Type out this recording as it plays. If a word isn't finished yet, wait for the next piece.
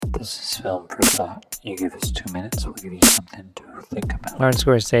This is Film for Thought. You give us 2 minutes, we'll give you something to think about. Martin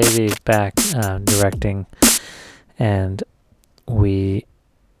Scorsese is back directing, and we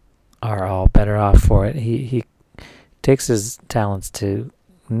are all better off for it. He takes his talents to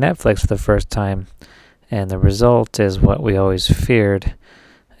Netflix for the first time, and the result is what we always feared,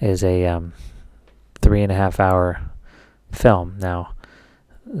 is a 3.5 hour film. Now,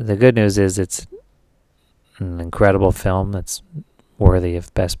 the good news is it's an incredible film that's worthy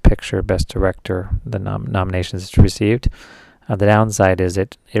of Best Picture, Best Director, the nominations it's received. The downside is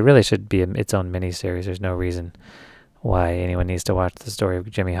it really should be its own miniseries. There's no reason why anyone needs to watch the story of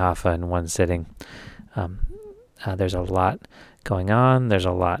Jimmy Hoffa in one sitting. There's a lot going on. There's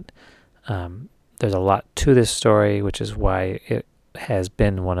a lot to this story, which is why it has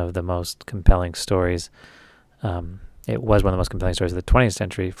been one of the most compelling stories. It was one of the most compelling stories of the 20th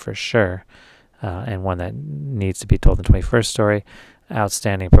century for sure, and one that needs to be told in the 21st story.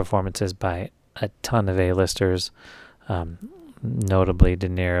 Outstanding performances by a ton of A-listers, notably De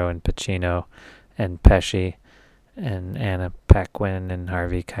Niro and Pacino and Pesci and Anna Paquin and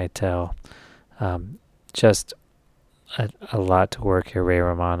Harvey Keitel. Just a lot to work here, Ray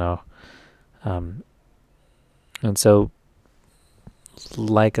Romano. And so,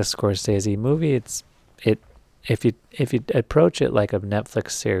 like a Scorsese movie, if you approach it like a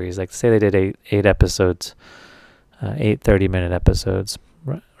Netflix series, like say they did eight episodes, 8 30-minute episodes,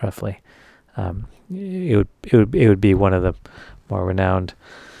 roughly, it would be one of the more renowned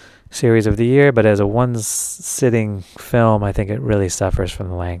series of the year. But as a one-sitting film, I think it really suffers from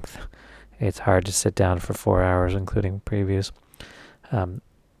the length. It's hard to sit down for 4 hours, including previews,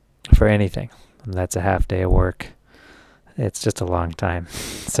 for anything. And that's a half day of work. It's just a long time.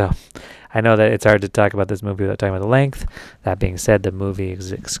 So I know that it's hard to talk about this movie without talking about the length. That being said, the movie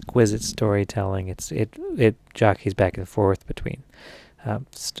is exquisite storytelling. It jockeys back and forth between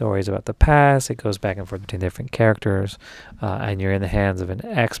stories about the past. It goes back and forth between different characters, and you're in the hands of an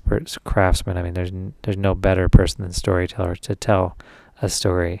expert craftsman. I mean, there's no better person than storyteller to tell a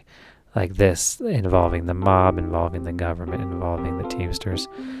story like this, involving the mob, involving the government, involving the Teamsters.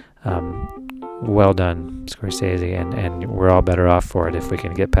 Well done, Scorsese, and we're all better off for it if we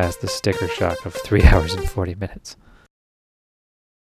can get past the sticker shock of 3 hours and 40 minutes.